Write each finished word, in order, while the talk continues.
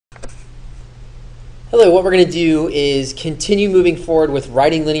Hello, what we're going to do is continue moving forward with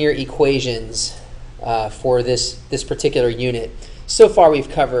writing linear equations for this particular unit. So far we've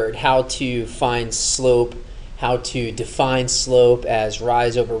covered how to find slope, how to define slope as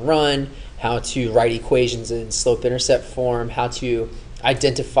rise over run, how to write equations in slope-intercept form, how to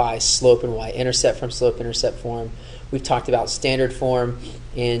identify slope and y-intercept from slope-intercept form. We've talked about standard form,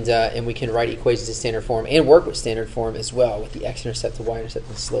 and we can write equations in standard form and work with standard form as well with the x-intercept, the y-intercept,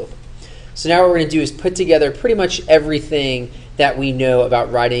 and the slope. So now what we're going to do is put together pretty much everything that we know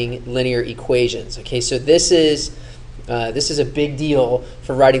about writing linear equations. Okay, so this is a big deal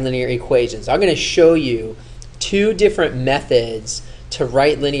for writing linear equations. I'm going to show you two different methods to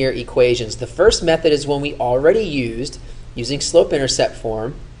write linear equations. The first method is one we already used, using slope-intercept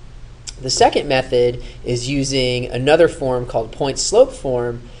form. The second method is using another form called point-slope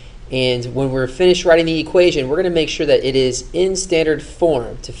form. And when we're finished writing the equation, we're going to make sure that it is in standard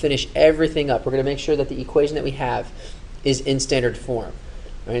form to finish everything up. We're going to make sure that the equation that we have is in standard form.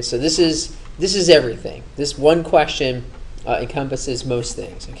 All right, so this is everything. This one question encompasses most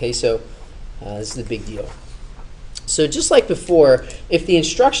things. Okay, so this is the big deal. So just like before, if the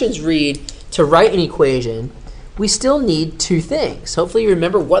instructions read to write an equation, we still need two things. Hopefully you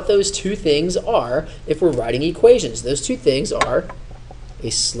remember what those two things are if we're writing equations. Those two things are a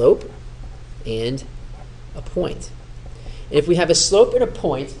slope and a point. And if we have a slope and a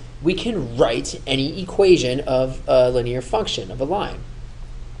point, we can write any equation of a linear function, of a line.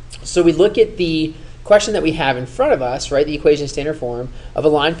 So we look at the question that we have in front of us, right, the equation in standard form, of a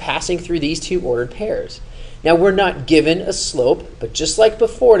line passing through these two ordered pairs. Now we're not given a slope, but just like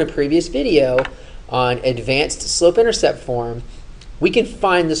before in a previous video on advanced slope-intercept form, we can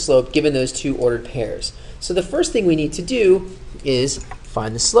find the slope given those two ordered pairs. So the first thing we need to do is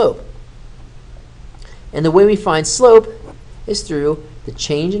find the slope. And the way we find slope is through the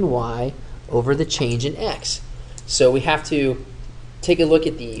change in y over the change in x. So we have to take a look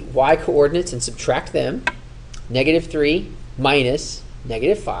at the y coordinates and subtract them. -3 minus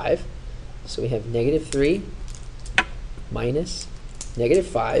 -5. So we have -3 minus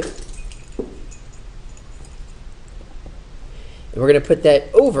 -5. And we're going to put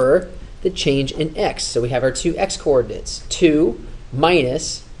that over the change in x. So we have our two x coordinates, 2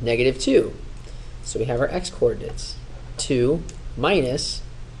 minus -2. So we have our x coordinates, 2 minus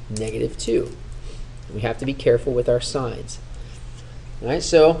 -2. We have to be careful with our signs. All right,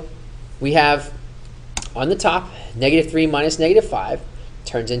 so we have on the top -3 minus -5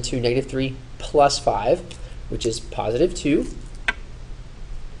 turns into -3 plus 5, which is +2.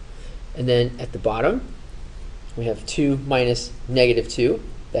 And then at the bottom, we have 2 minus -2,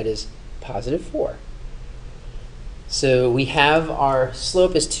 that is +4. So we have our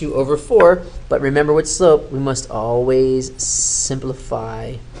slope is 2 over 4, but remember with slope, we must always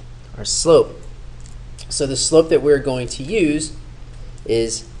simplify our slope. So the slope that we're going to use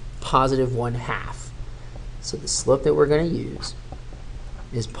is +1/2. So the slope that we're going to use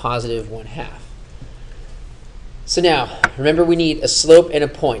is +1/2. So now, remember we need a slope and a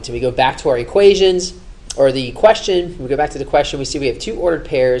point. And we go back to our equations, or the question, we go back to the question, we see we have two ordered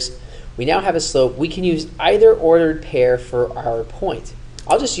pairs. We now have a slope. We can use either ordered pair for our point.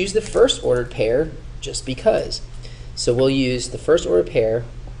 I'll just use the first ordered pair just because. So we'll use the first ordered pair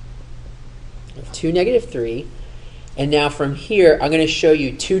of 2, -3. And now from here, I'm going to show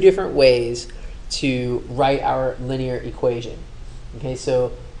you two different ways to write our linear equation. Okay,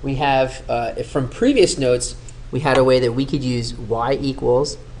 so we have, from previous notes, we had a way that we could use y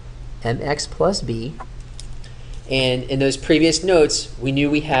equals mx plus b. And in those previous notes, we knew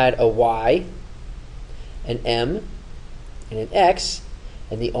we had a y, an m, and an x,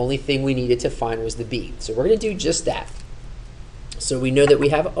 and the only thing we needed to find was the b. So we're going to do just that. So we know that we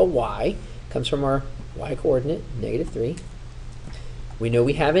have a y, comes from our y coordinate, -3. We know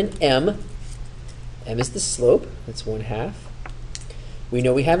we have an m. M is the slope, that's 1/2. We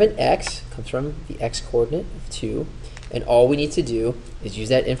know we have an x, comes from the x coordinate of 2. And all we need to do is use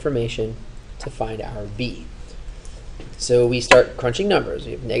that information to find our b. So we start crunching numbers.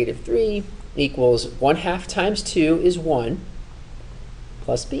 We have -3 equals 1/2 times 2 is 1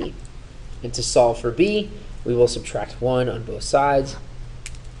 plus b. And to solve for b, we will subtract 1 on both sides.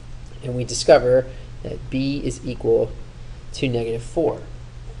 And we discover that b is equal to -4.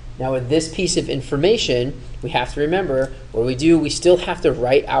 Now with this piece of information, we have to remember what we do, we still have to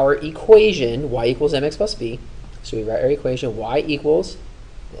write our equation, y equals mx plus b. So we write our equation, y equals,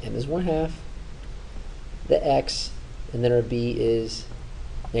 the m is 1/2, the x, and then our b is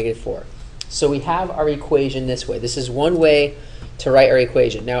 -4. So we have our equation this way. This is one way to write our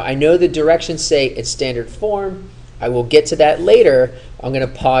equation. Now I know the directions say it's standard form, I will get to that later. I'm going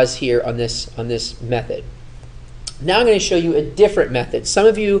to pause here on this method. Now I'm going to show you a different method. Some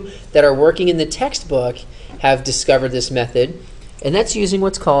of you that are working in the textbook have discovered this method, and that's using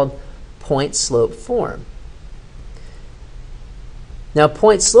what's called point-slope form. Now,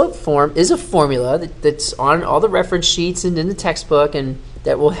 point-slope form is a formula that's on all the reference sheets and in the textbook, and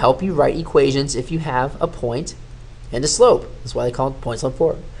that will help you write equations if you have a point and a slope. That's why they call it point-slope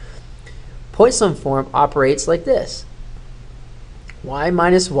form. Point-slope form operates like this. Y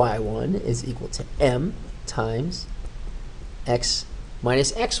minus y1 is equal to m times x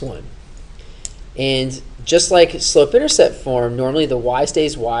minus x1. And just like slope-intercept form, normally the y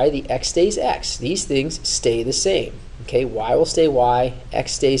stays y, the x stays x. These things stay the same. Okay, y will stay y,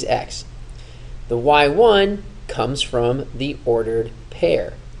 x stays x. The y1 comes from the ordered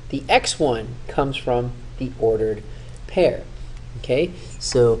pair. The x1 comes from the ordered pair. Okay,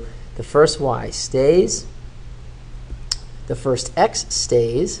 so the first y stays, the first x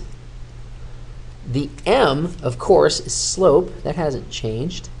stays, the m, of course, is slope. That hasn't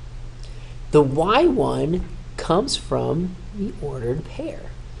changed. The y1 comes from the ordered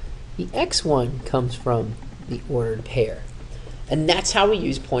pair. The x1 comes from the ordered pair. And that's how we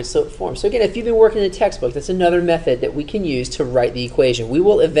use point-slope form. So again, if you've been working in the textbook, that's another method that we can use to write the equation. We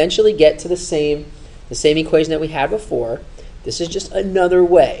will eventually get to the same equation that we had before. This is just another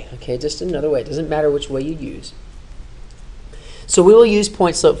way, okay? Just another way. It doesn't matter which way you use. So we will use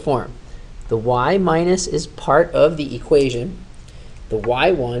point-slope form. The y minus is part of the equation. The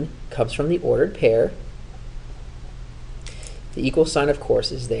y1 comes from the ordered pair. The equal sign, of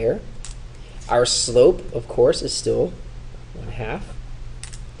course, is there. Our slope, of course, is still 1/2.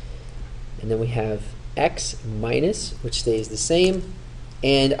 And then we have x minus, which stays the same,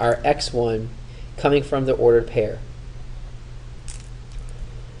 and our x1 coming from the ordered pair.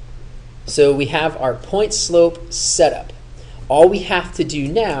 So we have our point-slope setup. All we have to do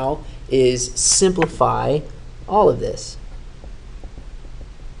now is simplify all of this.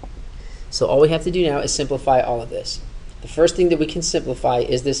 So all we have to do now is simplify all of this. The first thing that we can simplify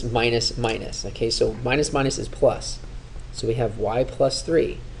is this minus minus. Okay, so minus minus is plus. So we have y plus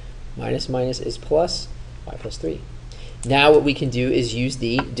 3. Minus minus is plus, y plus 3. Now what we can do is use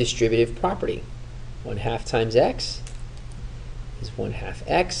the distributive property. 1/2 times x is 1/2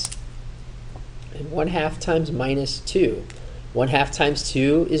 x. And 1/2 times minus 2. 1/2 times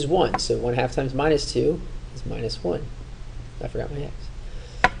 2 is 1. So 1/2 times minus 2 is minus 1. I forgot my x.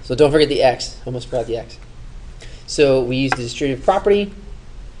 So don't forget the x. Almost forgot the x. So we use the distributive property,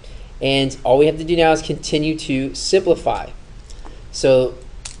 and all we have to do now is continue to simplify. So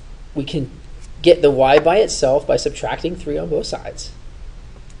we can get the y by itself by subtracting 3 on both sides.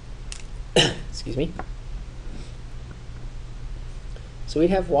 Excuse me. So we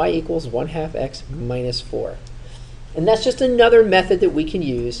have y equals 1/2 x minus 4. And that's just another method that we can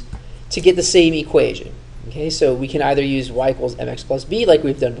use to get the same equation. Okay, so we can either use y equals mx plus b like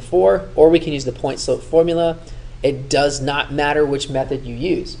we've done before, or we can use the point-slope formula. It does not matter which method you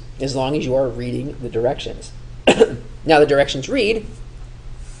use, as long as you are reading the directions. Now the directions read,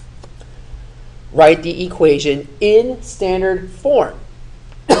 write the equation in standard form.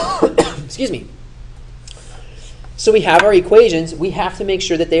 Excuse me. So we have our equations. We have to make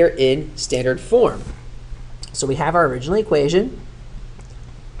sure that they are in standard form. So we have our original equation,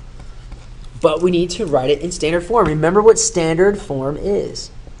 but we need to write it in standard form. Remember what standard form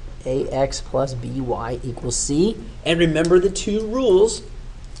is. ax plus by equals c. And remember the 2 rules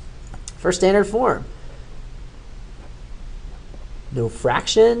for standard form. No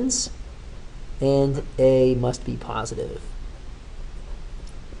fractions, and a must be positive.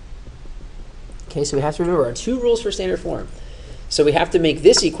 Okay, so we have to remember our 2 rules for standard form. So we have to make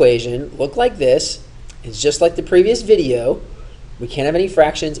this equation look like this. It's just like the previous video. We can't have any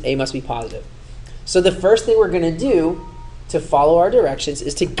fractions. A must be positive. So the first thing we're going to do to follow our directions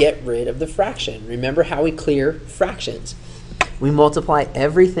is to get rid of the fraction. Remember how we clear fractions. We multiply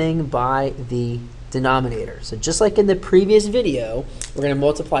everything by the denominator. So just like in the previous video, we're going to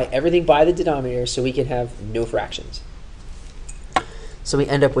multiply everything by the denominator so we can have no fractions. So we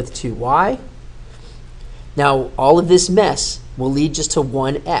end up with 2y. Now all of this mess will lead just to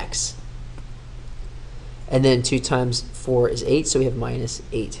 1x. And then 2 times 4 is 8, so we have minus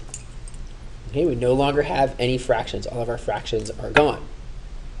 8. Okay, we no longer have any fractions. All of our fractions are gone.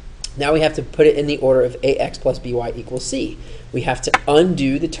 Now we have to put it in the order of ax plus by equals c. We have to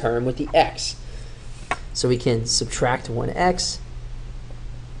undo the term with the x. So we can subtract 1x,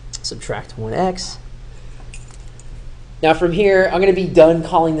 subtract 1x. Now from here, I'm going to be done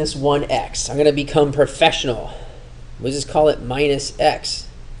calling this 1x. I'm going to become professional. We'll just call it minus x.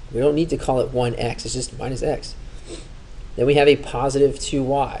 We don't need to call it 1x. It's just minus x. Then we have a positive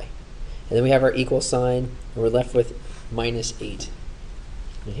 2y. And then we have our equal sign, and we're left with minus 8.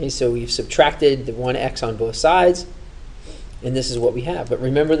 Okay, so we've subtracted the 1x on both sides, and this is what we have. But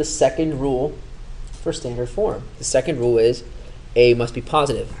remember the second rule for standard form. The second rule is a must be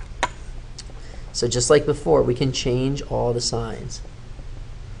positive. So just like before, we can change all the signs.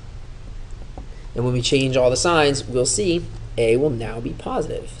 And when we change all the signs, we'll see a will now be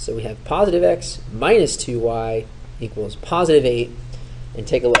positive. So we have positive x minus 2y equals positive 8. And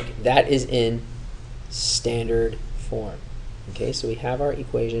take a look. That is in standard form. Okay, so we have our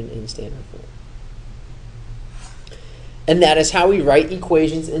equation in standard form. And that is how we write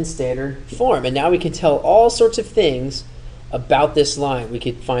equations in standard form. And now we can tell all sorts of things about this line. We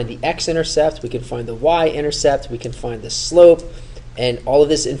could find the x-intercept, we can find the y-intercept, we can find the slope, and all of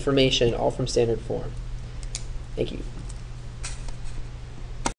this information all from standard form. Thank you.